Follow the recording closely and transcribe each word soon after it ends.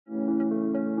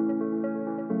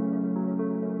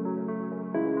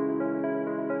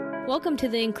Welcome to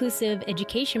the Inclusive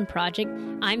Education Project.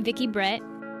 I'm Vicki Brett.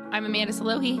 I'm Amanda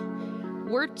Salohi.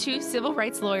 We're two civil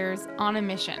rights lawyers on a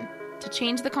mission to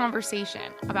change the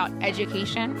conversation about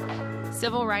education,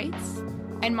 civil rights,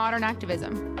 and modern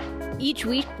activism. Each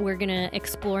week, we're going to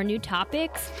explore new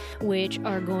topics which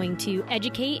are going to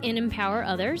educate and empower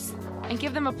others and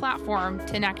give them a platform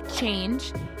to enact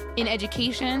change in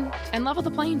education and level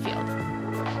the playing field.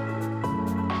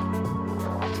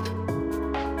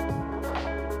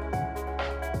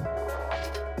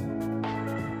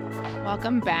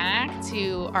 Welcome back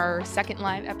to our second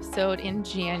live episode in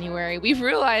January. We've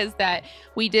realized that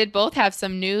we did both have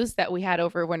some news that we had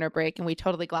over winter break, and we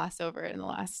totally glossed over it in the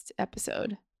last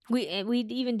episode. We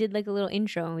even did like a little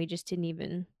intro, and we just didn't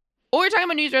even... Well, we're talking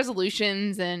about New Year's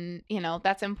resolutions, and, you know,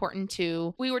 that's important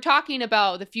too. We were talking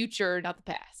about the future, not the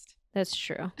past. That's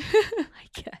true. I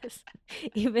guess.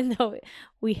 Even though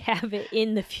we have it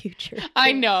in the future.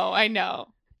 I know.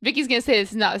 Vicki's going to say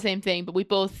this is not the same thing, but we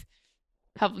both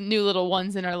have new little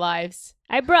ones in our lives.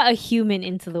 I brought a human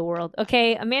into the world.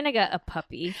 Okay, Amanda got a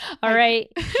puppy. All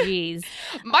right, jeez.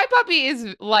 My puppy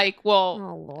is like, Oh,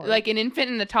 Lord. like an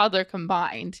infant and a toddler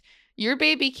combined. Your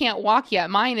baby can't walk yet.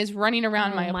 Mine is running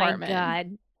around my apartment. Oh my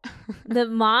God. The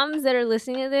moms that are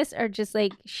listening to this are just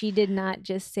like, she did not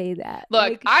just say that.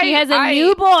 Look, like, she has a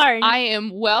newborn. I am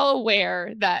well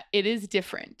aware that it is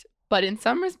different, but in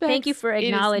some respects, thank you for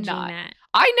acknowledging that.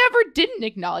 I never didn't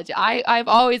acknowledge it. I've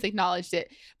always acknowledged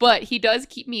it, but he does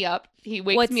keep me up. He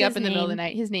wakes me up in the middle of the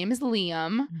night. His name is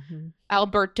Liam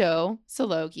Alberto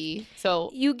Salogi. So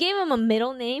you gave him a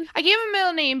middle name? I gave him a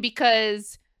middle name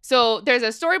because there's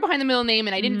a story behind the middle name,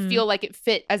 and I didn't feel like it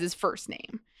fit as his first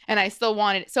name. And I still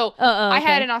wanted it. So okay. I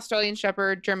had an Australian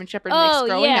Shepherd, German Shepherd mix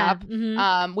growing up.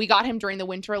 Mm-hmm. We got him during the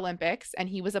Winter Olympics, and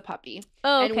he was a puppy.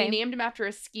 Oh, and we named him after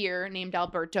a skier named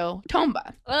Alberto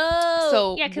Tomba. Oh,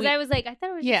 so yeah, because I was like, I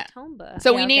thought it was just Tomba.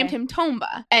 So we named him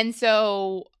Tomba. And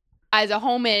so as a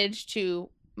homage to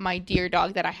my dear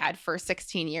dog that I had for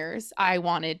 16 years, I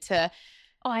wanted to...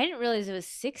 Oh, I didn't realize it was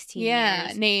 16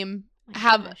 years.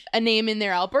 Have a name in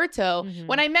there, Alberto.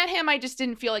 When I met him, I just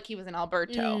didn't feel like he was an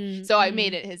Alberto. So I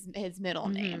made it his middle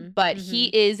name. But he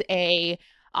is a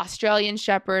Australian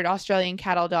Shepherd, Australian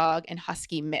cattle dog, and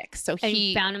Husky mix. So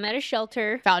he found him at a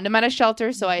shelter.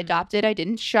 So I adopted. I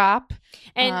didn't shop.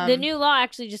 And the new law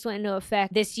actually just went into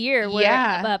effect this year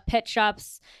where pet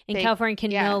shops in California can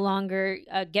no longer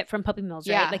get from puppy mills,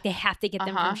 right? Like they have to get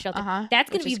them from shelter. That's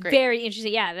going to be very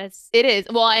interesting. Yeah, it is.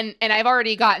 Well, and I've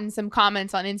already gotten some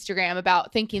comments on Instagram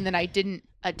about thinking that I didn't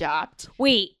adopt.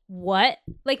 Wait, what?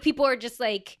 Like people are just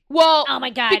like, well, oh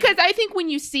my God. Because I think when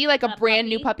you see like a brand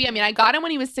new puppy, I mean, I got him when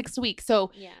he was 6 weeks.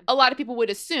 So a lot of people would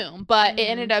assume, but it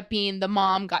ended up being the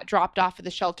mom got dropped off at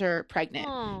the shelter pregnant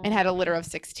and had a litter of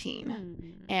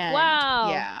 16. And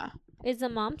wow. Yeah. Is the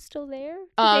mom still there? Did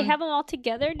they have them all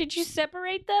together? Did you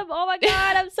separate them? Oh my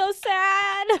God, I'm so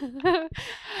sad.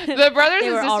 The brothers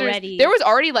and sisters, there was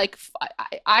already like,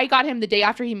 I got him the day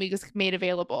after he was made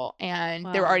available, and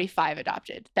there were already 5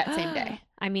 adopted that same day.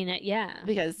 I mean, yeah.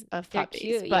 Because of puppies.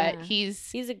 Cute, but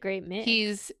he's a great mix.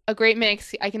 He's a great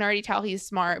mix. I can already tell he's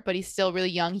smart, but he's still really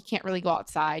young. He can't really go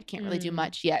outside, can't really do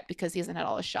much yet because he hasn't had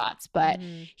all the shots. But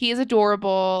he is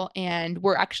adorable, and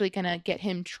we're actually going to get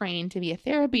him trained to be a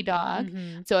therapy dog.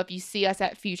 So if you see us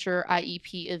at future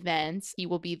IEP events, he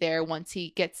will be there once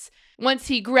he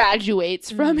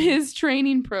graduates from his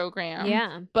training program.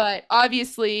 Yeah. But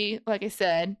obviously, like I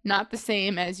said, not the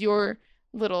same as your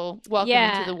little welcome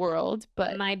into the world.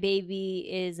 But my baby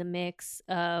is a mix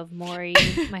of Maury,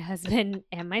 my husband,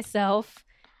 and myself.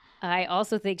 I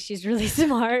also think she's really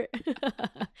smart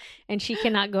and she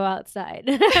cannot go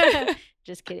outside.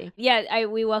 Just kidding. Yeah,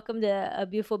 we welcomed a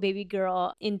beautiful baby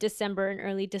girl in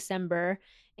early December,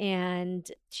 and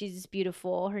she's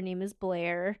beautiful. Her name is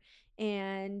Blair.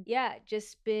 And yeah,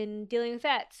 just been dealing with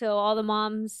that. So all the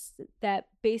moms that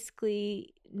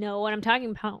basically know what I'm talking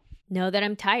about know that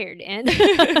I'm tired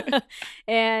and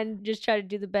and just try to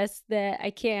do the best that I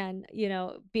can. You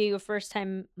know, being a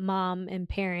first-time mom and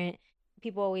parent,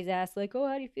 people always ask like, oh,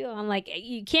 how do you feel? I'm like,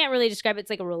 you can't really describe it. It's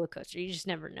like a roller coaster. You just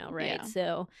never know, right? Yeah.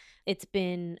 So it's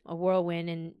been a whirlwind,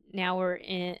 and now we're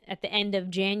at the end of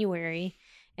January.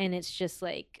 And it's just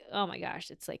like, oh my gosh,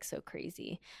 it's like so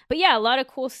crazy. But yeah, a lot of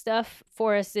cool stuff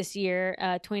for us this year.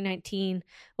 2019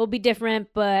 will be different,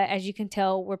 but as you can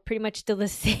tell, we're pretty much still the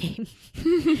same.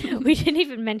 We didn't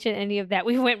even mention any of that.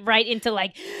 We went right into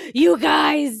like, you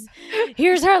guys,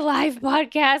 here's our live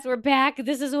podcast. We're back.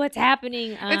 This is what's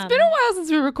happening. It's been a while since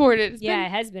we recorded. It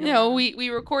has been. We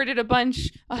recorded a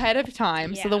bunch ahead of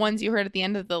time. Yeah. So the ones you heard at the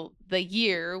end of the the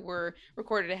year were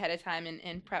recorded ahead of time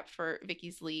and prep for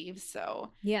Vicky's leave.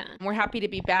 So yeah, we're happy to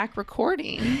be back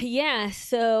recording. Yeah,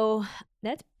 so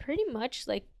that's pretty much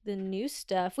like the new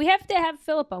stuff. We have to have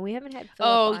Philip on. We haven't had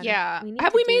Philip on. Oh, yeah. We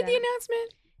Have we made the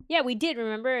announcement? Yeah, we did,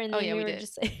 remember? And then we were did.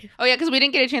 Just oh, yeah, because we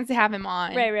didn't get a chance to have him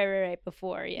on. Right,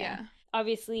 before, yeah.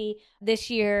 Obviously, this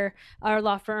year, our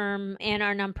law firm and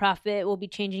our nonprofit will be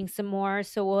changing some more,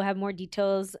 so we'll have more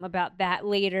details about that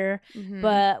later. Mm-hmm.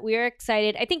 But we are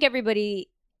excited. I think everybody,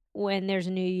 when there's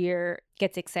a new year,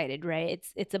 gets excited, right?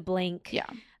 It's a blank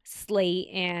slate,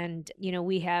 and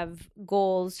we have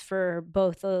goals for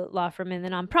both the law firm and the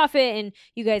nonprofit, and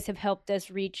you guys have helped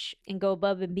us reach and go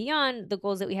above and beyond the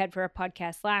goals that we had for our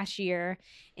podcast last year,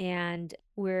 and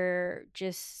we're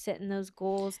just setting those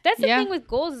goals. That's the thing with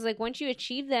goals, is like once you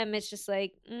achieve them, it's just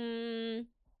like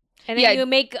and then you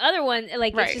make other ones,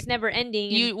 like it's just never ending.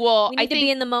 We need to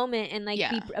be in the moment and like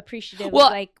be appreciative of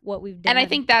like what we've done. And I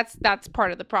think that's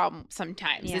part of the problem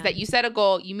sometimes is that you set a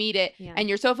goal, you meet it, and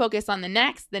you're so focused on the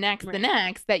next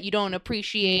that you don't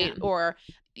appreciate or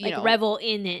revel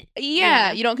in it.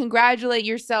 You don't congratulate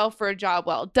yourself for a job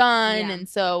well done. And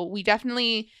so we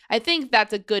definitely, I think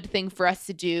that's a good thing for us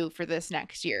to do for this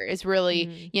next year is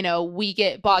really, we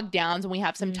get bogged down when we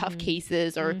have some tough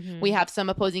cases or we have some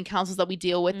opposing counsels that we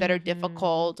deal with that are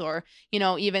difficult, or,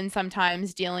 even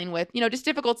sometimes dealing with, just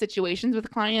difficult situations with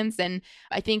clients. And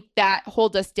I think that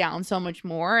holds us down so much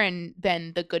more and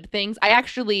then the good things. I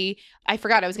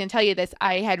forgot I was going to tell you this.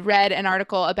 I had read an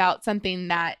article about something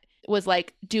that was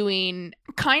like doing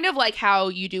kind of like how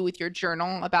you do with your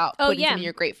journal about putting something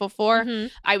you're grateful for.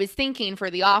 I was thinking for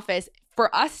the office,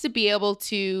 for us to be able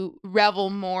to revel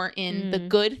more in the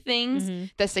good things,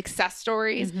 the success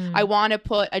stories, I want to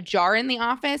put a jar in the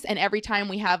office, and every time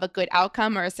we have a good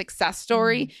outcome or a success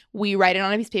story, we write it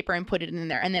on a piece of paper and put it in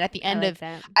there. And then at the end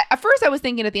at first I was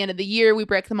thinking at the end of the year, we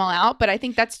break them all out, but I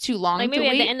think that's too long to wait.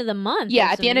 At the end of the month.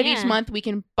 Yeah, at the end of each month, we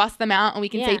can bust them out and we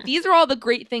can say, these are all the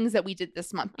great things that we did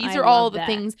this month. These are all the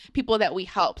things, people that we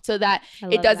helped, so that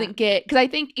it doesn't get, because I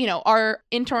think, our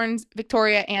interns,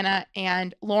 Victoria, Anna,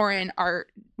 and Lauren are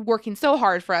working so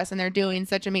hard for us and they're doing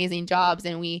such amazing jobs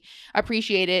and we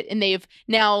appreciate it, and they've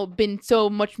now been so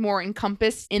much more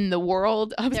encompassed in the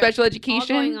world of special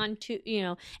education. All going on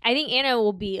to, I think Anna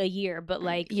will be a year, but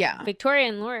Victoria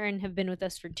and Lauren have been with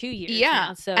us for 2 years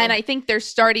now, so. And I think they're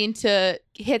starting to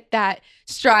hit that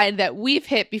stride that we've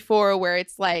hit before, where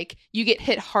it's like you get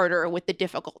hit harder with the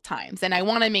difficult times, and I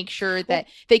want to make sure that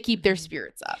they keep their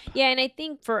spirits up. And I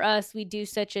think for us, we do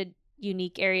such a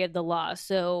unique area of the law,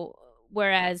 so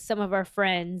whereas some of our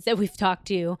friends that we've talked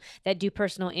to that do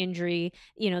personal injury,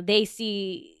 they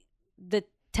see the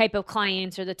type of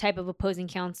clients or the type of opposing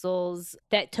counsels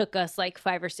that took us like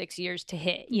 5 or 6 years to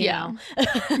hit, you know?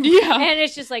 And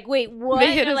it's just like, wait, what?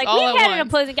 They're like, I've had an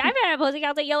opposing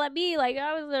counsel yell at me. Like,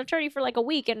 I was an attorney for like a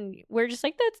week, and we're just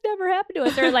like, that's never happened to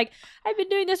us. Or like, I've been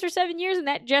doing this for 7 years and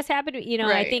that just happened to me.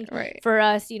 I think for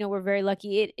us, we're very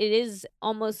lucky. It is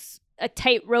almost a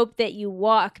tightrope that you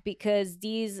walk, because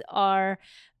these are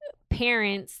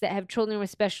parents that have children with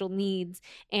special needs,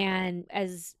 and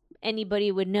as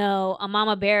anybody would know, a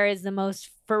mama bear is the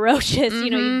most ferocious. You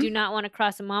do not want to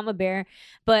cross a mama bear.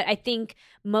 But I think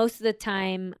most of the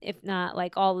time, if not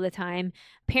like all of the time,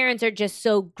 parents are just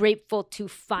so grateful to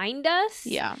find us.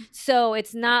 So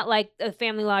it's not like a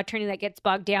family law attorney that gets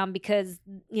bogged down because,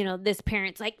 this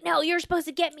parent's like, no, you're supposed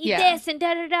to get me this and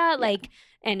da-da-da. Like,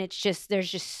 and it's just,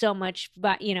 there's just so much,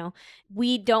 but,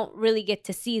 we don't really get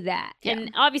to see that.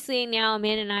 And obviously now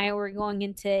Amanda and I, we're going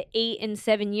into 8 and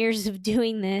 7 years of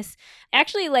doing this.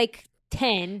 Actually, like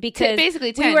 10, because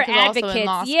basically 10, we were advocates. Also in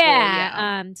law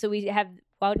school, so we have,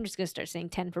 well, I'm just going to start saying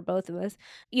 10 for both of us.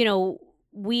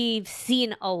 We've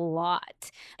seen a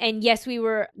lot. And yes, we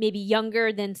were maybe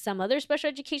younger than some other special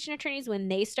education attorneys when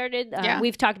they started.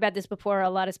 We've talked about this before. A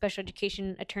lot of special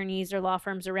education attorneys or law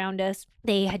firms around us,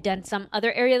 they had done some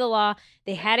other area of the law.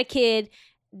 They had a kid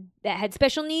that had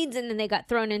special needs, and then they got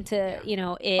thrown into,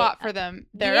 it. Fought for them,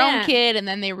 their own kid, and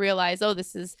then they realized, oh,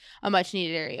 this is a much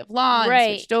needed area of law,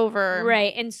 and switched over.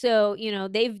 Right. And so,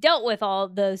 they've dealt with all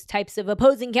those types of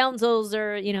opposing counsels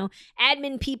or,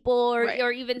 admin people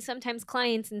or even sometimes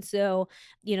clients. And so,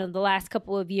 the last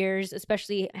couple of years,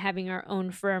 especially having our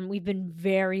own firm, we've been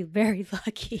very, very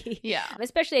lucky.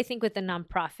 Especially, I think, with the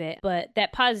nonprofit. But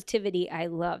that positivity, I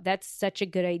love. That's such a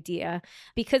good idea,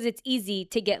 because it's easy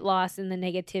to get lost in the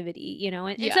negativity,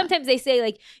 and sometimes they say,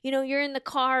 like, you're in the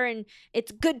car and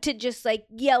it's good to just like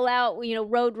yell out,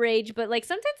 road rage, but like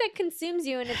sometimes that consumes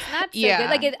you and it's not so good.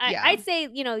 Like I'd say,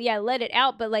 let it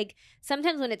out, but like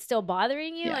sometimes when it's still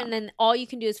bothering you and then all you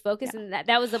can do is focus, and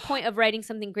that was the point of writing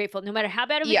something grateful. No matter how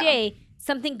bad of a day,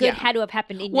 something good had to have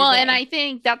happened in your Well, day. and I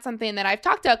think that's something that I've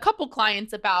talked to a couple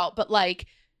clients about, but like,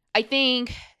 I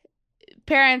think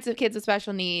parents of kids with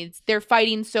special needs, they're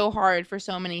fighting so hard for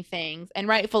so many things, and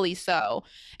rightfully so.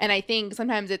 And I think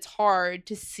sometimes it's hard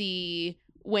to see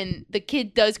when the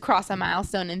kid does cross a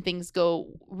milestone and things go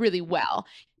really well.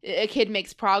 A kid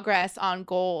makes progress on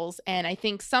goals, and I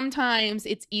think sometimes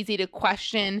it's easy to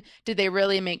question, did they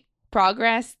really make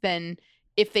progress? Then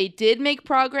if they did make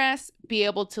progress, be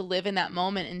able to live in that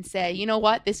moment and say, you know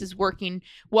what, this is working,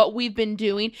 what we've been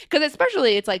doing. Because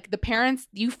especially it's like the parents,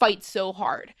 you fight so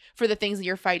hard for the things that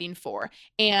you're fighting for.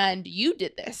 And you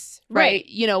did this, right?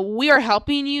 You know, we are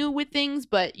helping you with things,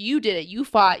 but you did it. You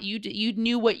fought. You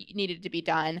knew what needed to be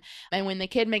done. And when the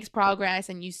kid makes progress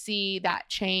and you see that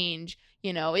change,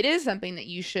 you know, it is something that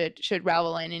you should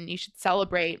revel in and you should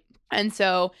celebrate. And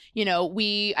so, you know,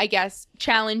 we, I guess,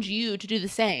 challenge you to do the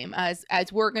same as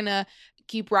we're going to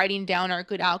keep writing down our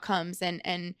good outcomes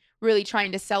and really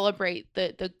trying to celebrate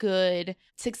the good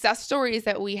success stories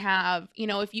that we have. You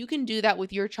know, if you can do that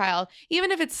with your child,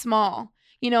 even if it's small,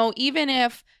 you know, even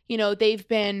if, you know, they've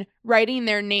been writing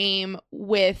their name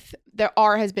with the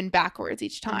R has been backwards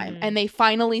each time and they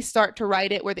finally start to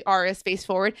write it where the R is face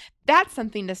forward, that's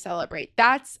something to celebrate.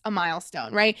 That's a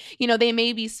milestone, right? You know, they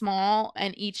may be small,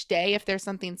 and each day, if there's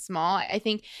something small, I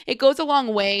think it goes a long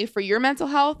way for your mental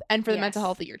health and for the mental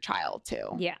health of your child too.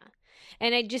 Yeah.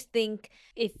 And I just think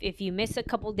if you miss a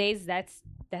couple days, that's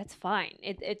fine.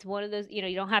 It's one of those, you know,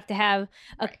 you don't have to have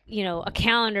a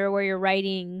calendar where you're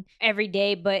writing every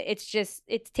day, but it's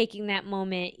taking that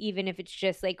moment, even if it's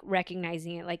just like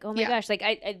recognizing it, like, oh my gosh, like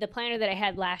I the planner that I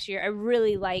had last year, I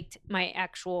really liked my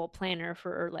actual planner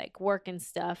for like work and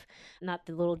stuff, not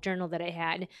the little journal that I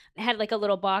had. I had like a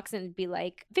little box and it'd be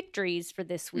like victories for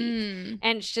this week.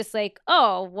 And it's just like,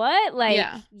 oh, what? Like,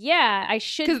 I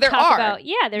should talk about,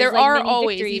 there are many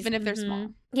always, victories. even if they're small.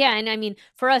 Yeah, and I mean,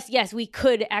 for us, yes, we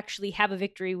could actually have a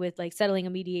victory with like settling a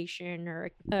mediation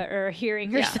or a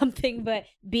hearing or something, but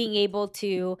being able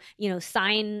to, you know,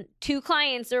 sign 2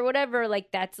 clients or whatever,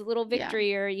 like that's a little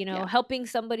victory, or, you know, helping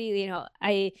somebody, you know,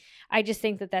 I just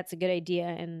think that that's a good idea,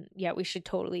 and we should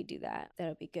totally do that.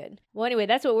 That'll be good. Well, anyway,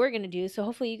 that's what we're going to do. So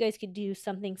hopefully you guys could do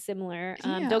something similar.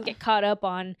 Don't get caught up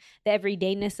on the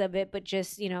everydayness of it, but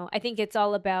just, you know, I think it's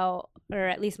all about, or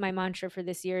at least my mantra for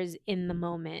this year is in the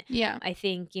moment. Yeah. I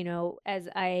think, you know, as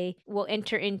I will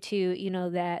enter into, you know,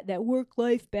 that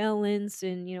work-life balance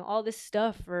and, you know, all this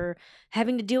stuff, or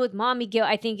having to deal with mommy guilt,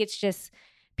 I think it's just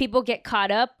people get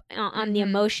caught up on the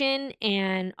emotion,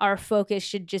 and our focus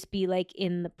should just be like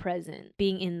in the present,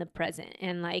 being in the present.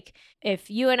 And like, if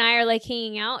you and I are like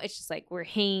hanging out, it's just like we're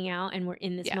hanging out and we're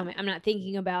in this moment. I'm not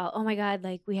thinking about, oh my God,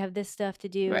 like we have this stuff to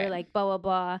do, or like blah, blah,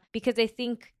 blah. Because I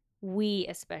think we,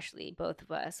 especially both of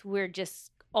us, we're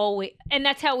just always, and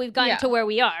that's how we've gotten to where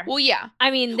we are. Well, yeah.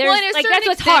 I mean, there's like, that's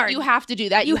what's hard. You have to do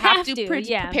that. You have to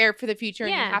prepare for the future,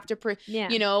 and you have to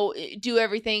you know, do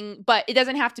everything, but it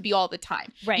doesn't have to be all the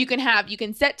time. Right. You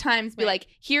can set times, be like,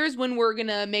 here's when we're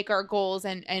gonna make our goals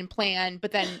and plan,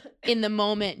 but then in the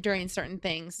moment during certain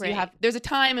things, there's a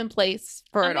time and place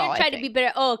for it all. I'm gonna try to be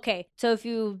better. Oh, okay. So if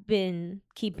you've been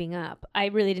keeping up, I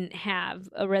really didn't have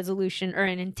a resolution or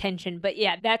an intention, but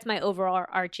that's my overall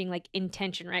arching like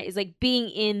intention, right? Is like being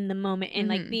in the moment and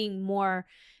like being more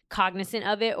cognizant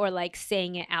of it, or like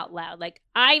saying it out loud, like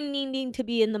I'm needing to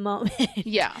be in the moment.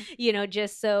 You know,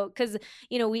 just so, because,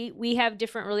 you know, we have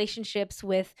different relationships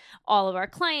with all of our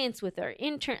clients, with our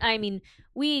intern. I mean,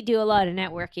 we do a lot of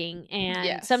networking,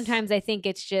 and sometimes I think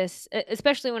it's just,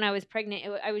 especially when I was pregnant,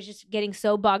 I was just getting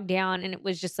so bogged down, and it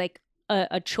was just like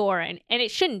a chore, and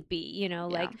it shouldn't be, you know.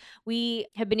 Like, we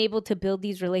have been able to build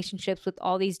these relationships with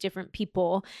all these different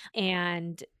people,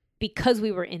 and because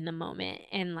we were in the moment,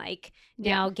 and like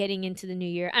now getting into the new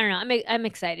year, I don't know, I'm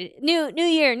excited. New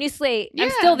year, new slate. I'm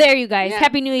still there, you guys.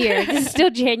 Happy New Year. This is still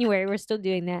January. We're still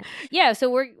doing that. So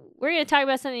we're going to talk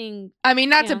about something. I mean,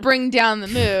 not to bring down the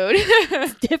mood.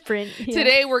 It's different.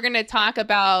 Today we're going to talk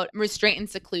about restraint and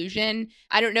seclusion.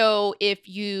 I don't know if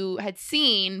you had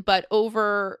seen, but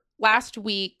over last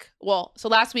week when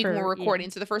we're recording,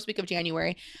 so the first week of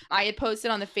January, I had posted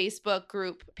on the Facebook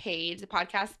group page, the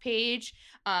podcast page,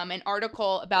 an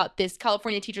article about this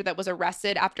California teacher that was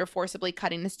arrested after forcibly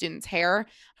cutting the student's hair.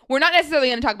 We're not necessarily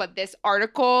going to talk about this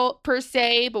article per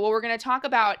se, but what we're going to talk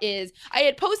about is, I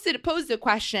had posed a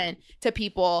question to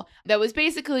people that was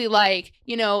basically like,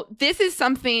 you know, this is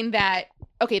something that,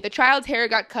 okay, the child's hair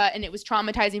got cut and it was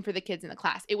traumatizing for the kids in the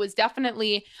class. It was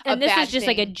definitely a bad thing. And this is just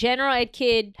like a general ed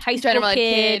kid,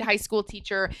 high school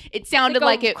teacher. It sounded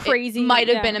like it might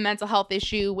have been a mental health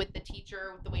issue with the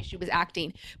teacher, with the way she was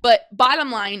acting. But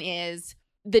bottom line is,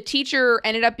 the teacher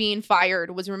ended up being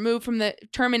fired, was removed from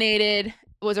terminated,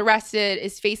 was arrested,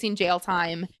 is facing jail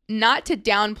time. Not to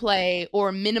downplay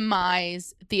or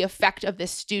minimize the effect of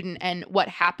this student and what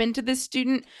happened to this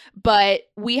student, but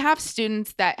we have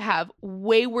students that have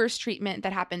way worse treatment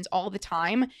that happens all the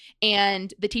time,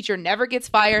 and the teacher never gets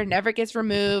fired, never gets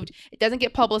removed, it doesn't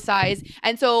get publicized.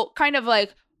 And so kind of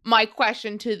like my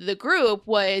question to the group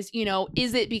was,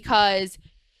 is it because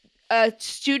a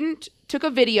student took a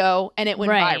video and it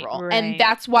went viral, and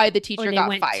that's why the teacher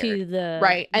got fired,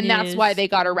 right? And that's why they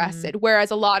got arrested. Whereas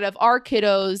a lot of our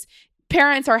kiddos,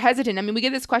 parents are hesitant. I mean, we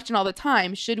get this question all the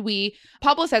time. Should we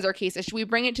publicize our cases? Should we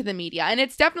bring it to the media? And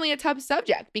it's definitely a tough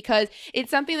subject because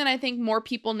it's something that I think more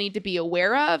people need to be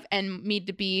aware of and need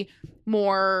to be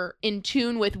more in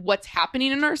tune with what's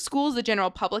happening in our schools. The general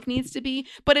public needs to be,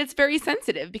 but it's very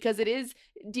sensitive because it is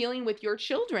dealing with your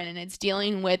children and it's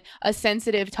dealing with a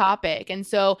sensitive topic. And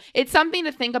so it's something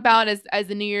to think about as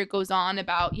the new year goes on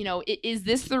about, is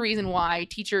this the reason why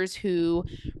teachers who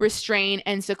restrain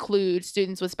and seclude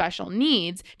students with special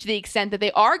needs to the extent that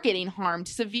they are getting harmed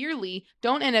severely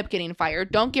don't end up getting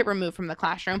fired, don't get removed from the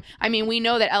classroom? I mean, we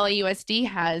know that LAUSD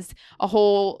has a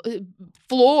whole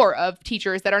floor of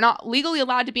teachers that are not legally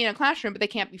allowed to be in a classroom, but they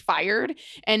can't be fired.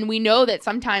 And we know that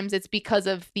sometimes it's because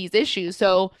of these issues.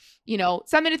 So,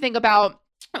 something to think about.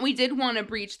 We did want to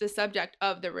breach the subject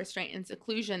of the restraint and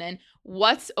seclusion and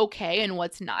what's okay and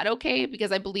what's not okay,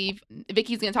 because I believe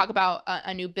Vicky's going to talk about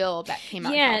a new bill that came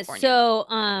out in California.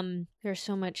 So there's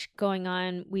so much going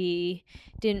on. We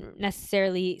didn't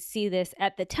necessarily see this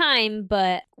at the time,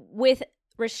 but with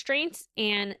restraints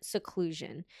and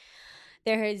seclusion,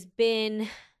 there has been...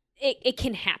 It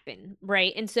can happen,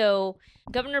 right? And so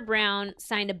Governor Brown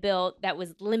signed a bill that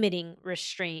was limiting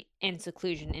restraint and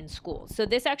seclusion in schools. So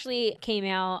this actually came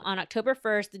out on October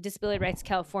 1st. The Disability Rights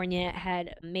California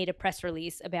had made a press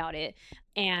release about it.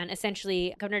 And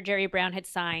essentially, Governor Jerry Brown had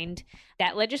signed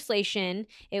that legislation.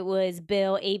 It was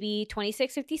Bill AB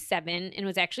 2657 and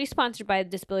was actually sponsored by the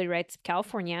Disability Rights of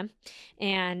California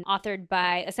and authored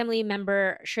by Assembly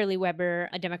Member Shirley Weber,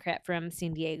 a Democrat from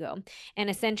San Diego. And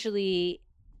essentially,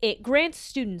 it grants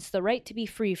students the right to be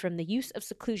free from the use of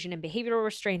seclusion and behavioral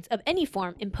restraints of any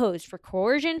form imposed for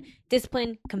coercion,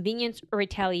 discipline, convenience, or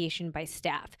retaliation by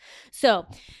staff. So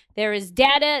there is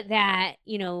data that,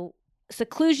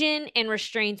 seclusion and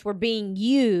restraints were being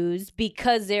used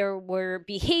because there were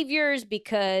behaviors,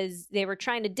 because they were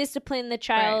trying to discipline the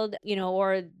child,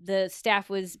 or the staff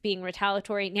was being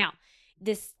retaliatory. Now,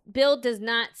 this bill does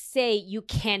not say you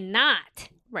cannot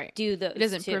do those. It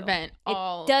doesn't prevent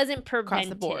all. It doesn't prevent across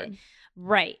the board. it.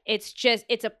 Right. It's just,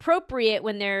 it's appropriate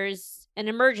when there's an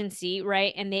emergency,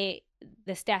 right? And the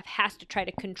staff has to try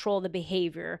to control the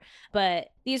behavior.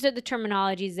 But these are the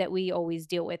terminologies that we always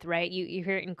deal with, right? You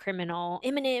hear it in criminal,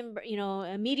 imminent,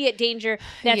 immediate danger.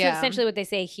 That's essentially what they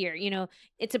say here.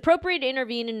 It's appropriate to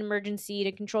intervene in an emergency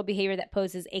to control behavior that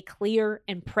poses a clear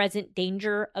and present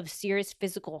danger of serious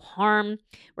physical harm.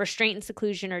 Restraint and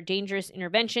seclusion are dangerous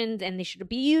interventions, and they should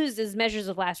be used as measures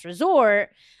of last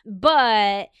resort.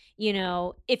 But,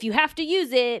 if you have to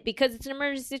use it because it's an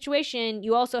emergency situation,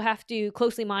 you also have to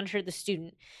closely monitor the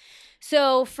student.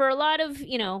 So for a lot of,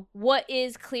 what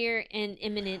is clear and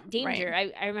imminent danger,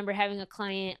 I remember having a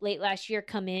client late last year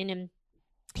come in, and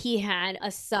he had a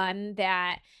son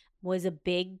that was a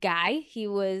big guy. He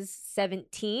was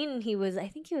 17. I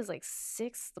think he was like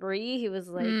 6'3". He was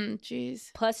like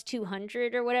plus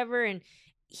 200 or whatever. And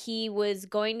he was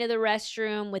going to the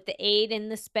restroom with the aide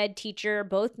and the sped teacher,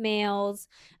 both males,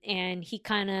 and he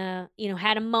kind of,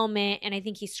 had a moment, and I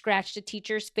think he scratched a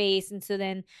teacher's face. And so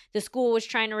then the school was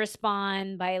trying to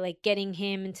respond by getting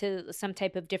him into some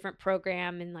type of different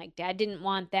program, and dad didn't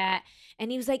want that.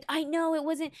 And he was like, I know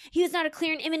he was not a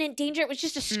clear and imminent danger. It was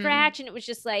just a scratch. And it was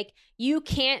just you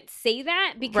can't say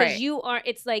that because you are,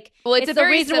 it's it's a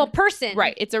very reasonable person.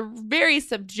 Right. It's a very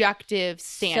subjective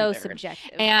standard. So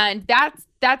subjective. And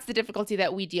that's the difficulty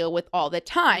that we deal with all the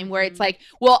time, where it's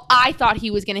well, I thought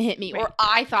he was going to hit me, or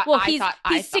I thought, he's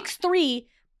 6'3",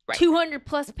 200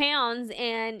 plus pounds.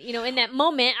 And, in that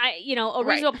moment, a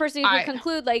reasonable person would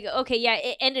conclude okay, yeah,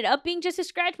 it ended up being just a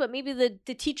scratch, but maybe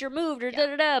the teacher moved or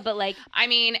but I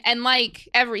mean, and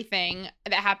everything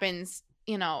that happens,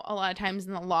 a lot of times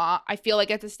in the law, I feel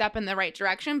like it's a step in the right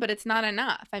direction, but it's not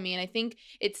enough. I mean, I think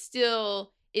it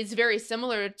still is very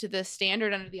similar to the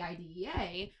standard under the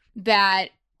IDEA that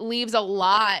leaves a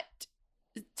lot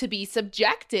to be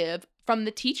subjective from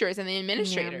the teachers and the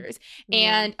administrators.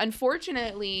 Yeah. And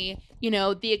unfortunately,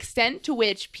 the extent to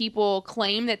which people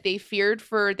claim that they feared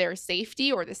for their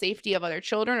safety or the safety of other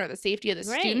children or the safety of the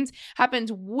students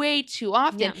happens way too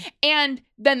often. Yeah. And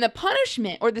then the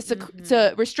punishment or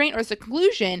the restraint or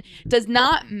seclusion does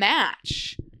not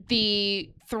match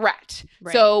the threat.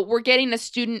 Right. So we're getting a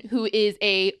student who is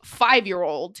a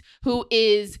 5-year-old who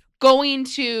is going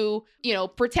to,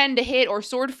 pretend to hit or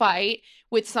sword fight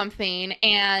with something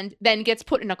and then gets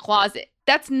put in a closet.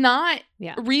 That's not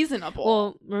reasonable.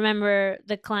 Well, remember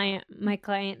my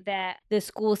client that the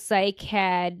school psych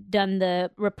had done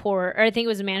the report, or I think it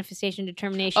was a manifestation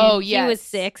determination. Oh, yes. He was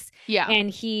 6. Yeah. And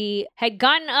he had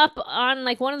gotten up on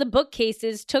like one of the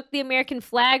bookcases, took the American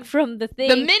flag from the thing.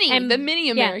 The mini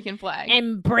American flag.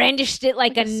 And brandished it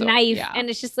like a knife. Yeah. And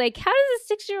it's just like, how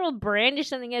does a 6-year-old brandish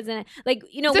something as a, like,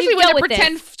 especially when they're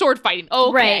pretend sword fighting. Oh,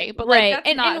 okay. Right. But right.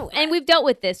 That's and we've dealt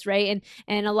with this, right?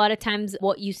 And a lot of times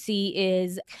what you see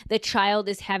is the child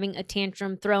is having a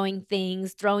tantrum, throwing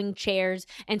things, throwing chairs,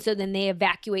 and so then they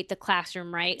evacuate the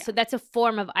classroom, right? Yeah. So that's a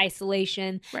form of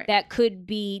isolation that could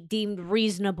be deemed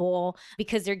reasonable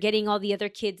because they're getting all the other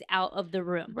kids out of the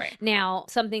room. Right. Now,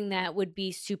 something that would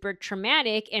be super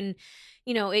traumatic and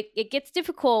it gets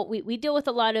difficult. We deal with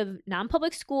a lot of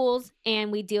non-public schools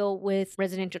and we deal with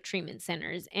residential treatment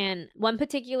centers. And one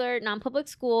particular non-public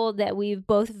school that we've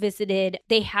both visited,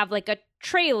 they have like a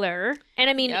trailer. And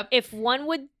I mean, if one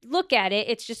would look at it,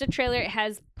 it's just a trailer. It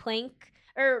has plank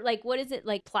or like, what is it?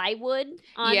 Like plywood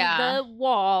on the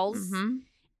walls. Mm-hmm.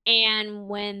 And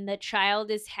when the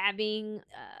child is having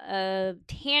a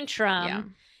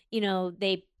tantrum,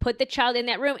 they put the child in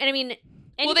that room. And I mean,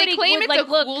 they claim it's a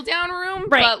cool down room,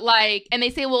 but and they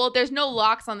say, well, there's no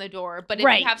locks on the door. But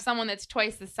if you have someone that's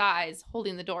twice the size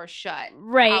holding the door shut,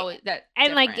 how is that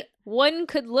different? Like one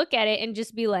could look at it and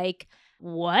just be like,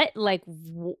 what? Like,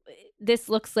 this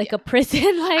looks like a prison.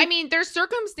 I mean, there's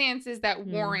circumstances that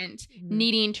warrant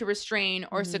needing to restrain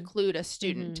or seclude a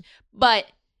student, but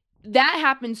that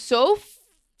happens so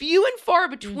few and far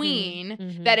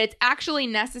between that it's actually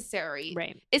necessary.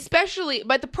 Right. Especially,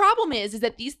 but the problem is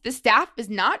that the staff is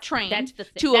not trained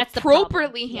to That's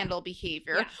appropriately handle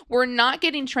behavior. Yeah. We're not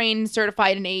getting trained and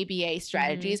certified in ABA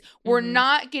strategies. We're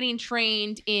not getting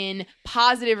trained in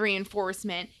positive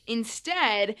reinforcement.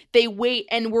 Instead, they wait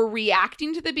and we're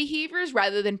reacting to the behaviors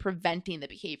rather than preventing the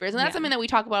behaviors. And that's something that we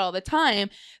talk about all the time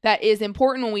that is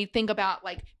important when we think about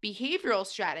like behavioral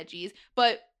strategies.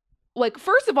 But like,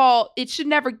 first of all, it should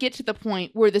never get to the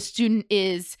point where the student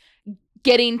is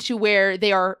getting to where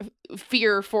they are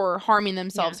fear for harming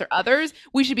themselves or others.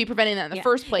 We should be preventing that in the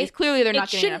first place. Clearly, they're not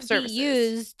getting enough services. It shouldn't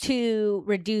be used to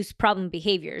reduce problem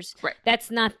behaviors. Right.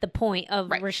 That's not the point of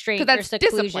restraint or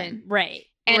seclusion. Discipline. Right.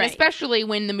 And especially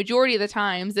when the majority of the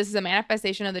times this is a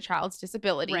manifestation of the child's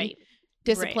disability. Right.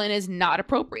 Discipline is not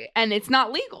appropriate and it's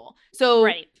not legal. So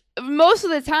most of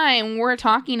the time we're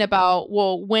talking about,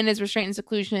 well, when is restraint and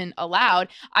seclusion allowed?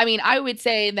 I mean, I would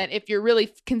say that if you're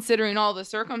really considering all the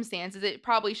circumstances, it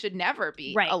probably should never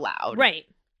be allowed. Right.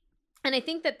 And I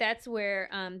think that that's where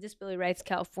Disability Rights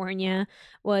California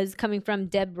was coming from.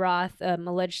 Deb Roth, a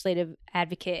legislative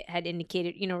advocate, had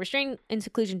indicated, restraint and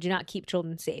seclusion do not keep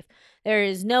children safe. There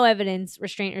is no evidence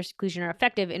restraint or seclusion are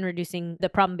effective in reducing the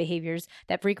problem behaviors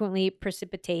that frequently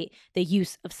precipitate the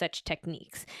use of such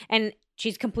techniques. And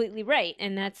she's completely right.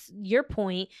 And that's your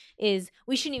point, is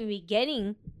we shouldn't even be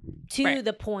getting to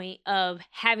the point of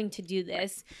having to do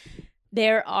this.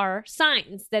 There are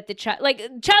signs that the child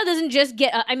doesn't just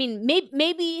get, I mean,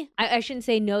 maybe I shouldn't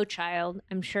say no child.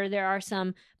 I'm sure there are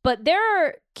some, but there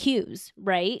are cues,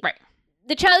 right? Right.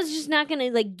 The child is just not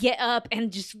going to get up and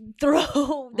just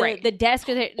throw the desk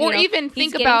or even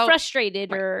think he's about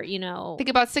frustrated or, think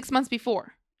about 6 months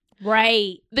before.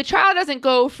 Right. The child doesn't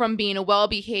go from being a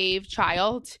well-behaved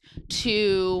child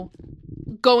to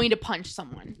going to punch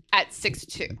someone at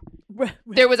 6'2". Right.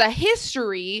 There was a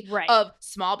history of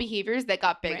small behaviors that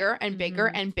got bigger and bigger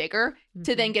and bigger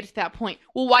to then get to that point.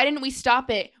 Well, why didn't we stop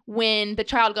it when the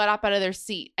child got up out of their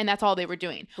seat and that's all they were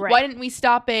doing? Right. Why didn't we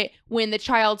stop it when the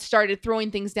child started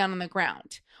throwing things down on the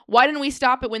ground? Why didn't we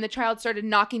stop it when the child started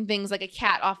knocking things like a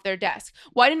cat off their desk?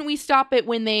 Why didn't we stop it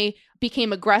when they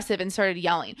became aggressive and started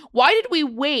yelling? Why did we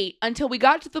wait until we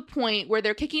got to the point where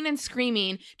they're kicking and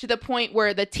screaming, to the point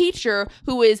where the teacher,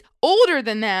 who is older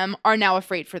than them, are now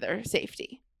afraid for their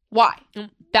safety? Why?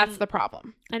 That's the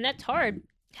problem. And that's hard.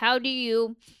 How do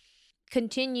you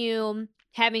continue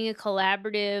having a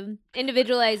collaborative,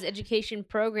 individualized education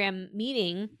program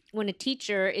meeting when a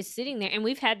teacher is sitting there? And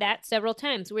we've had that several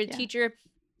times where the teacher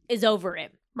is over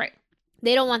it. Right.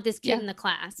 They don't want this kid in the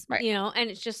class. Right. And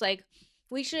it's just like,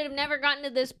 we should have never gotten to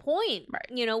this point, right.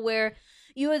 you know, where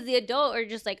you as the adult are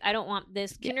just like, I don't want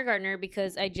this kindergartner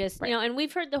because I just, you know, and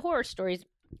we've heard the horror stories.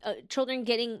 Children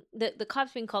getting the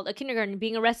cops being called, a kindergartner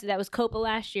being arrested. That was Copa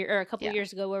last year or a couple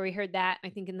years ago where we heard that. I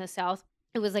think in the South,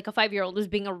 it was like a 5-year-old was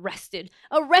being arrested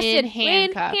in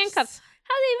handcuffs.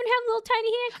 How do they even have little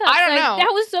tiny handcuffs? I don't know.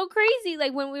 That was so crazy.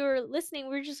 Like when we were listening,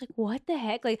 we were just like, what the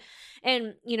heck? Like,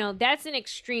 and you know, that's an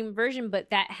extreme version, but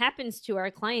that happens to our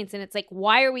clients. And it's like,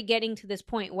 why are we getting to this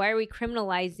point? Why are we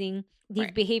criminalizing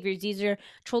these behaviors? These are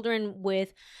children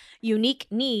with unique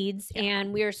needs,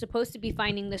 and we are supposed to be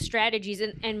finding the strategies.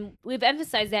 And we've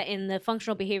emphasized that in the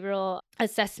functional behavioral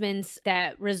assessments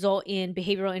that result in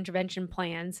behavioral intervention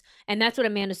plans. And that's what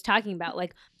Amanda's talking about.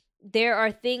 Like, there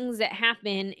are things that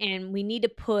happen, and we need to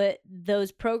put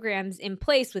those programs in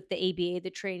place with the ABA,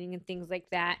 the training and things like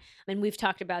that. And we've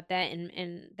talked about that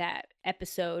in that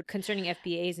episode concerning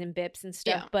FBAs and BIPs and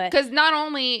stuff. But because not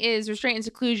only is restraint and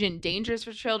seclusion dangerous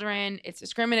for children, it's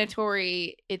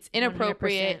discriminatory, it's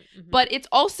inappropriate, but it's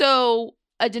also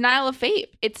a denial of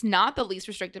FAPE. It's not the least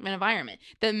restrictive environment.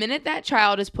 The minute that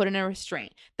child is put in a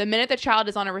restraint, the minute the child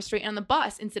is on a restraint on the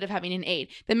bus instead of having an aid,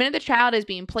 the minute the child is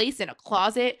being placed in a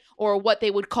closet or what they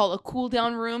would call a cool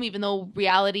down room, even though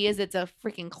reality is it's a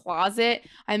freaking closet.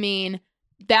 I mean,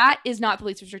 that is not the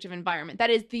least restrictive environment.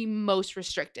 That is the most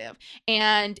restrictive.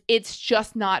 And it's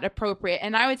just not appropriate.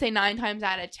 And I would say 9 times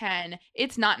out of 10,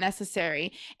 it's not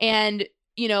necessary. And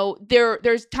you know,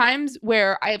 there's times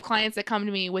where I have clients that come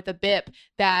to me with a BIP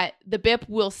that the BIP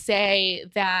will say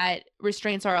that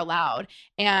restraints are allowed.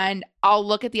 And I'll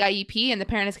look at the IEP and the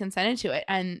parent has consented to it.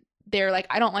 And they're like,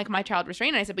 I don't like my child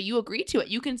restrained. And I said, but you agreed to it.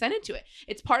 You consented to it.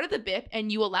 It's part of the BIP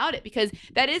and you allowed it, because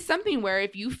that is something where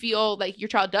if you feel like your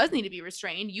child does need to be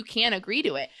restrained, you can agree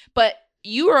to it. But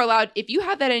you are allowed, if you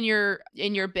have that in your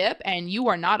BIP and you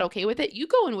are not okay with it, you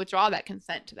go and withdraw that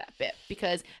consent to that BIP,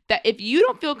 because that if you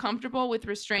don't feel comfortable with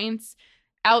restraints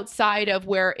outside of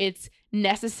where it's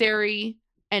necessary,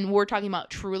 and we're talking about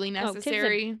truly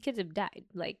necessary. Kids have died.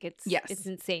 Like it's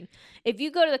insane. If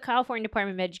you go to the California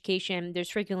Department of Education, there's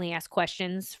frequently asked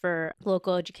questions for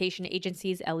local education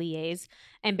agencies, LEAs,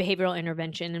 and behavioral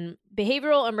intervention. And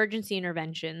behavioral emergency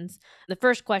interventions, the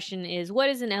first question is, what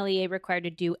is an LEA required to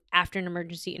do after an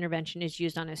emergency intervention is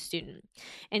used on a student?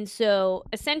 And so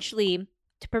essentially,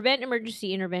 to prevent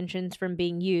emergency interventions from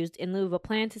being used in lieu of a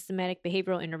planned systematic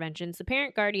behavioral interventions, the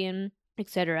parent, guardian,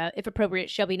 etc., if appropriate,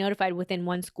 shall be notified within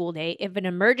 1 school day if an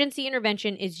emergency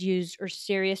intervention is used or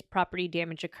serious property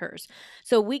damage occurs.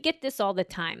 So we get this all the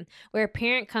time where a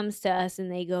parent comes to us and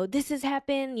they go, this has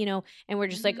happened, you know, and we're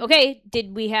just like, okay,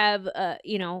 did we have,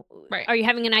 you know, are you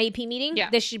having an IEP meeting? Yeah.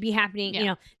 This should be happening. You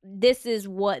know, this is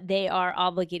what they are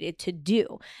obligated to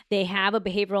do. They have a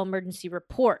behavioral emergency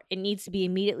report. It needs to be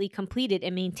immediately completed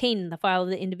and maintained in the file of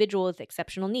the individual with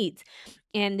exceptional needs.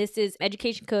 And this is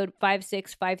Education Code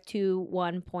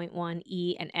 56521.1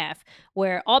 E and F,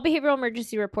 where all behavioral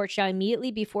emergency reports shall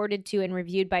immediately be forwarded to and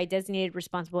reviewed by a designated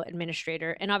responsible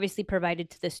administrator, and obviously provided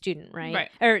to the student, right?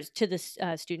 Or to the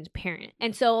student's parent.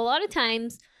 And so a lot of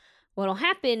times what'll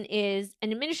happen is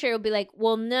an administrator will be like,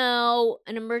 well, no,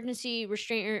 an emergency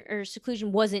restraint or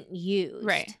seclusion wasn't used.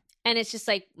 Right. And it's just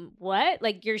like, what?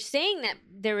 Like, you're saying that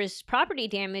there is property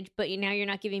damage, but now you're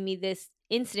not giving me this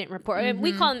incident report. Mm-hmm.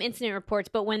 We call them incident reports,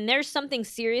 but when there's something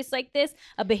serious like this,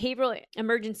 a behavioral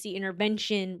emergency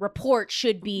intervention report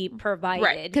should be provided.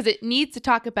 Right, because it needs to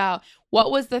talk about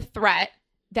what was the threat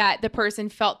that the person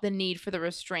felt the need for the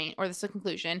restraint or the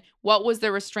seclusion, what was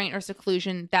the restraint or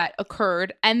seclusion that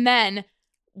occurred, and then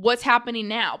what's happening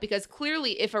now. Because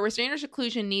clearly, if a restraint or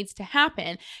seclusion needs to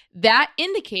happen, that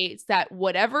indicates that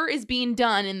whatever is being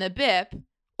done in the BIP,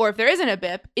 or if there isn't a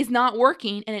BIP, is not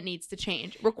working and it needs to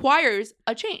change. It requires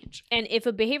a change. And if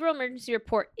a behavioral emergency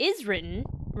report is written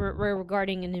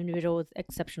regarding an individual with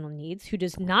exceptional needs who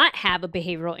does not have a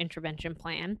behavioral intervention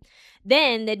plan,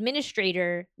 then the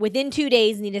administrator within 2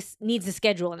 days needs to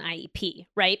schedule an IEP,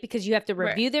 right? Because you have to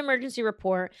review the emergency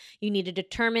report. You need to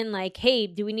determine, like, hey,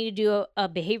 do we need to do a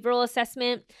behavioral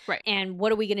assessment? Right. And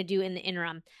what are we going to do in the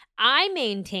interim? I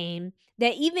maintain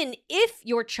that even if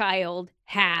your child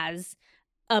has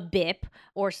a BIP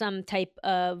or some type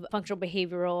of functional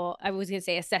behavioral, I was going to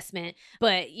say assessment,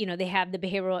 but you know, they have the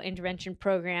behavioral intervention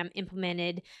program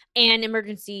implemented and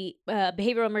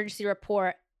behavioral emergency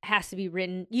report has to be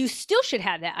written, you still should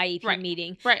have that IEP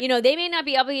meeting. Right. You know, they may not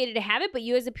be obligated to have it, but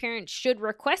you as a parent should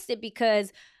request it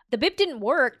because the BIP didn't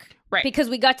work because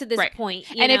we got to this point.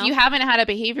 If you haven't had a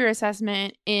behavior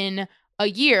assessment in a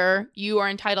year, you are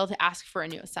entitled to ask for a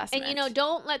new assessment. And,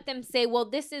 don't let them say, well,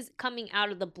 this is coming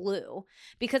out of the blue,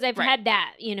 because I've Right. had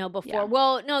that, before. Yeah.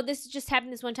 Well, no, this just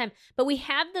happened this one time, but we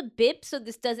have the BIP, so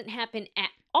this doesn't happen at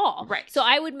all. Right. So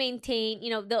I would maintain,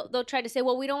 they'll try to say,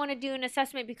 well, we don't want to do an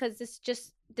assessment because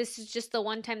this is just the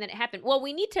one time that it happened. Well,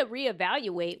 we need to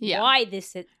reevaluate why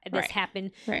this Right.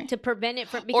 happened Right. to prevent it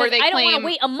from, because I don't want to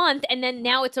wait a month and then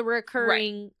now it's a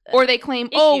recurring or they claim,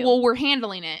 issue. oh, well, we're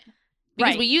handling it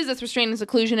because Right. we used this restraint and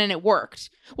seclusion and it worked.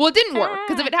 Well, it didn't work,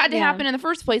 because if it had to Yeah. happen in the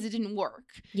first place, it didn't work.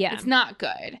 Yeah. It's not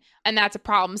good. And that's a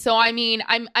problem. So, I mean,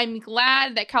 I'm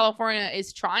glad that California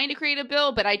is trying to create a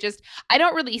bill, but I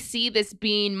don't really see this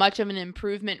being much of an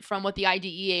improvement from what the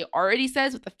IDEA already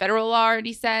says, what the federal law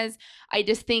already says. I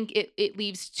just think it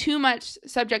leaves too much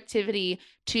subjectivity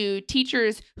to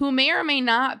teachers who may or may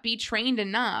not be trained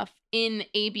enough in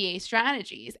ABA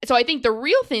strategies. So I think the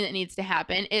real thing that needs to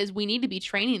happen is we need to be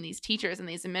training these teachers and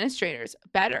these administrators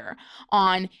better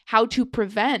on how to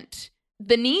prevent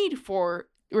the need for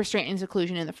restraint and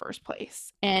seclusion in the first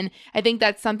place. And I think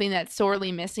that's something that's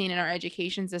sorely missing in our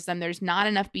education system. There's not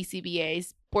enough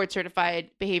BCBAs, board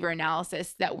certified behavior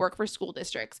analysis, that work for school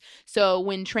districts. So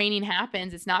when training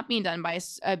happens, it's not being done by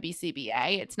a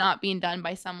BCBA. It's not being done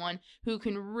by someone who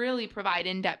can really provide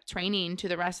in-depth training to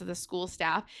the rest of the school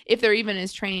staff, if there even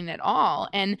is training at all.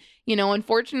 And,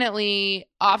 unfortunately,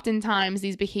 oftentimes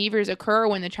these behaviors occur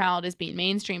when the child is being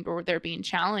mainstreamed or they're being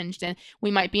challenged. And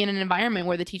we might be in an environment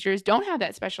where the teachers don't have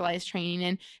that specialized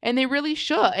training, and they really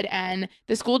should. And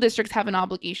the school districts have an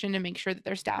obligation to make sure that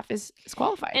their staff is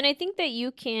qualified. And I think that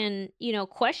you can,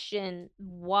 question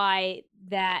why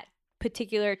that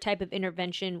particular type of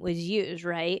intervention was used,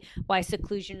 right? Why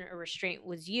seclusion or restraint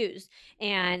was used.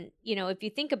 And, if you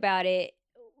think about it,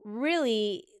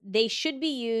 really, they should be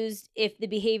used if the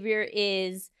behavior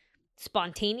is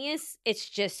spontaneous. It's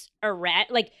just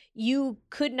like you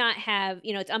could not have,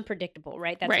 it's unpredictable,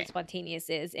 right? That's Right. what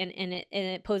spontaneous is. And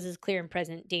it poses clear and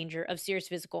present danger of serious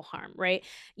physical harm, right?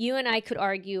 You and I could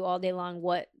argue all day long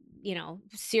what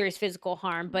serious physical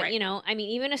harm, but Right. I mean,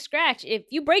 even a scratch, if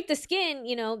you break the skin,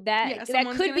 that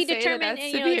someone's could gonna be say that determined,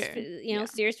 that's it's, severe.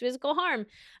 serious physical harm.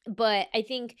 But I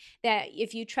think that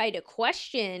if you try to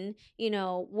question,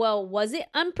 well, was it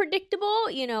unpredictable?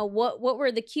 What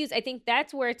were the cues? I think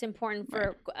that's where it's important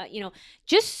for,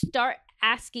 just start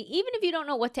asking. Even if you don't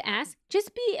know what to ask,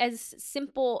 just be as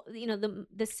simple,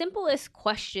 the simplest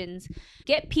questions,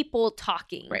 get people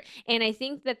talking. Right. And I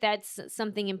think that that's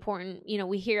something important.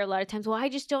 We hear a lot of times, well, I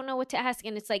just don't know what to ask.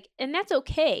 And it's like, and that's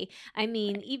okay. I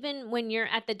mean, Right. even when you're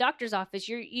at the doctor's office,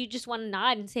 you just want to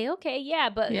nod and say, okay, yeah,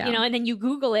 but, Yeah. and then you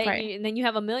Google it, Right. and then you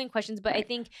have a million questions. But I Right.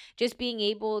 think just being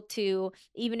able to,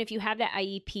 even if you have that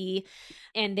IEP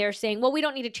and they're saying, well, we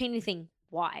don't need to change anything.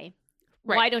 Why?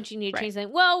 Right. Why don't you need to Right. change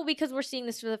something? Well, because we're seeing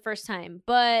this for the first time.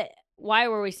 But why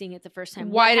were we seeing it the first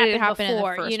time? Why What did it happened happen in the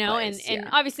before? first place? And Yeah.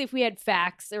 obviously, if we had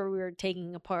facts or we were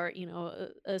taking apart,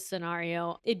 a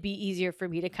scenario, it'd be easier for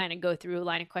me to kind of go through a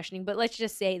line of questioning. But let's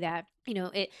just say that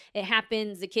it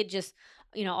happens. The kid just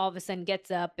all of a sudden gets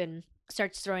up and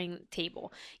starts throwing the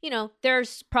table.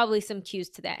 There's probably some cues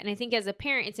to that. And I think as a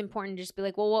parent, it's important to just be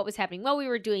like, well, what was happening? Well, we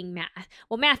were doing math.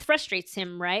 Well, math frustrates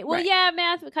him, right? Well, Right. yeah,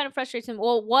 math kind of frustrates him.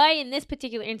 Well, why in this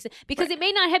particular instance? Because Right. it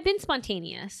may not have been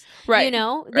spontaneous. Right.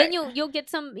 Then Right. you'll get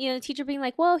some, teacher being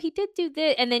like, well, he did do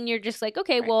this. And then you're just like,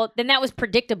 okay, Right. well, then that was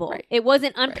predictable. Right. It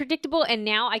wasn't unpredictable. And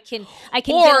now I can get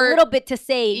a Or- little bit to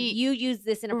say you use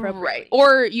this inappropriately. Right.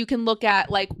 Or you can look at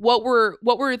like what were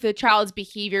the child's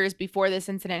behaviors before this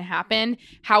incident happened?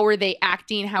 How were they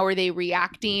acting? How are they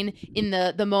reacting in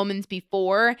the moments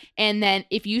before? And then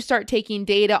if you start taking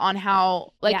data on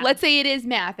how, like, Yeah. let's say it is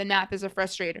math and math is a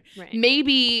frustrator. Right.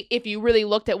 Maybe if you really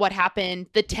looked at what happened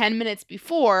the 10 minutes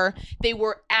before, they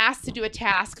were asked to do a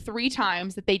task 3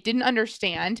 times that they didn't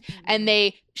understand, and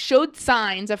they showed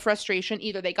signs of frustration.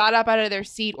 Either they got up out of their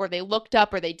seat, or they looked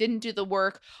up, or they didn't do the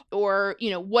work, or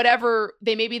whatever.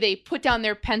 Maybe they put down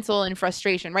their pencil in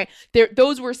frustration, right?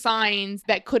 Those were signs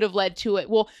that could have led to it.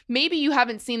 Well, maybe you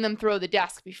haven't seen them throw the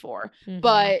desk before, Mhm.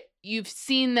 but you've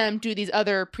seen them do these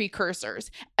other precursors,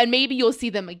 and maybe you'll see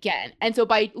them again. And so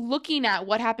by looking at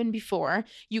what happened before,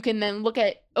 you can then look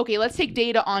at, okay, let's take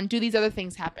data on, do these other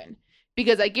things happen?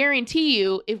 Because I guarantee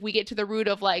you, if we get to the root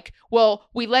of like, well,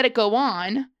 we let it go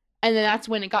on, and then that's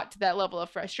when it got to that level of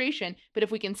frustration. But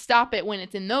if we can stop it when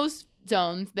it's in those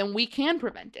zones, then we can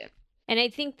prevent it. And I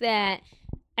think that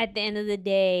at the end of the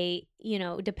day,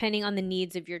 depending on the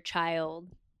needs of your child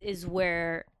is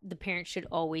where the parent should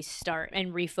always start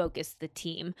and refocus the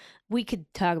team. We could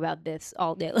talk about this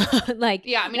all day long. Like,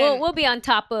 Yeah, I mean, we'll be on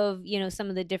top of, some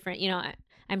of the different,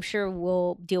 I'm sure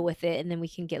we'll deal with it, and then we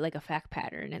can get like a fact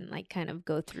pattern and like kind of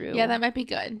go through. Yeah, that might be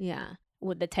good. Yeah.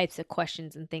 With the types of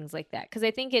questions and things like that. Because I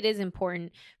think it is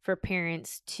important for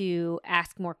parents to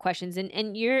ask more questions.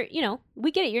 And you're,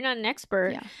 we get it. You're not an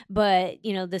expert, but,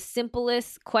 the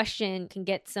simplest question can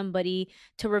get somebody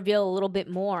to reveal a little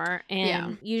bit more.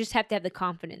 And you just have to have the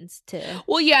confidence to.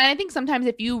 Well, yeah. And I think sometimes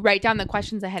if you write down the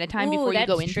questions ahead of time before you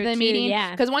go into the meeting,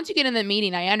 because once you get in the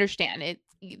meeting, I understand it.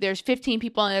 There's 15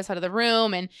 people on the other side of the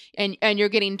room and you're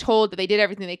getting told that they did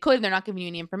everything they could and they're not giving you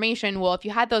any information. Well, if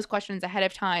you had those questions ahead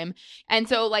of time. And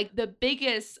so like the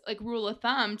biggest like rule of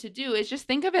thumb to do is just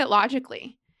think of it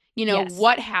logically.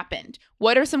 What happened?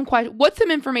 What's some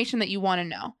information that you want to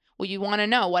know? Well, you want to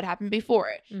know what happened before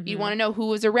it. Mm-hmm. You want to know who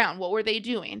was around. What were they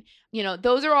doing?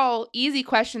 Those are all easy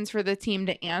questions for the team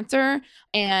to answer.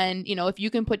 And, if you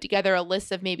can put together a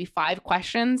list of maybe 5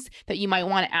 questions that you might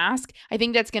want to ask, I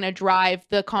think that's going to drive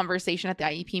the conversation at the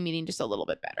IEP meeting just a little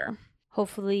bit better.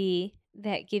 Hopefully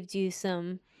that gives you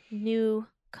some new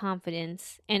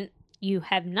confidence and you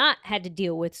have not had to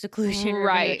deal with seclusion.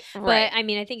 Right. But I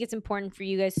mean, I think it's important for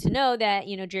you guys to know that,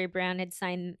 Jerry Brown had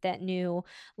signed that new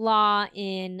law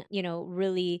in,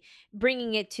 really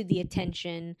bringing it to the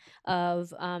attention of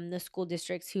the school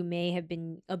districts who may have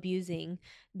been abusing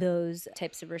those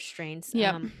types of restraints.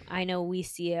 Yep. I know we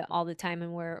see it all the time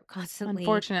and we're constantly.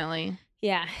 Unfortunately.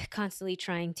 Yeah, constantly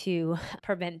trying to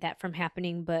prevent that from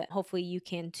happening, but hopefully you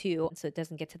can too, so it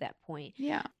doesn't get to that point.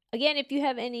 Yeah. Again, if you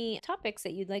have any topics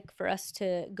that you'd like for us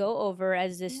to go over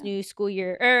as this new school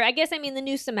year, or the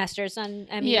new semester. It's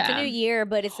it's a new year,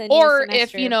 but it's a new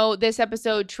semester. Or if, this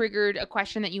episode triggered a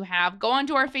question that you have, go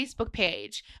onto our Facebook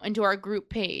page, into our group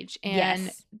page,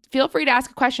 and feel free to ask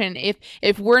a question.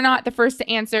 If we're not the first to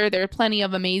answer, there are plenty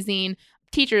of amazing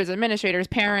teachers, administrators,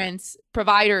 parents,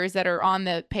 providers that are on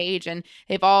the page, and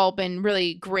they've all been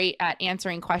really great at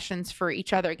answering questions for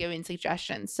each other, giving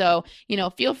suggestions. So,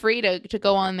 feel free to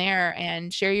go on there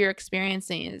and share your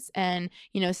experiences and,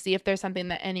 see if there's something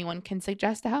that anyone can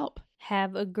suggest to help.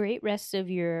 Have a great rest of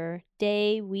your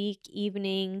day, week,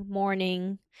 evening,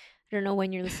 morning. I don't know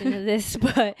when you're listening to this,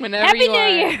 but whenever Happy you New are.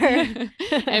 Year.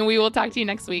 And we will talk to you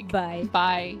next week. Bye.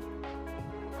 Bye.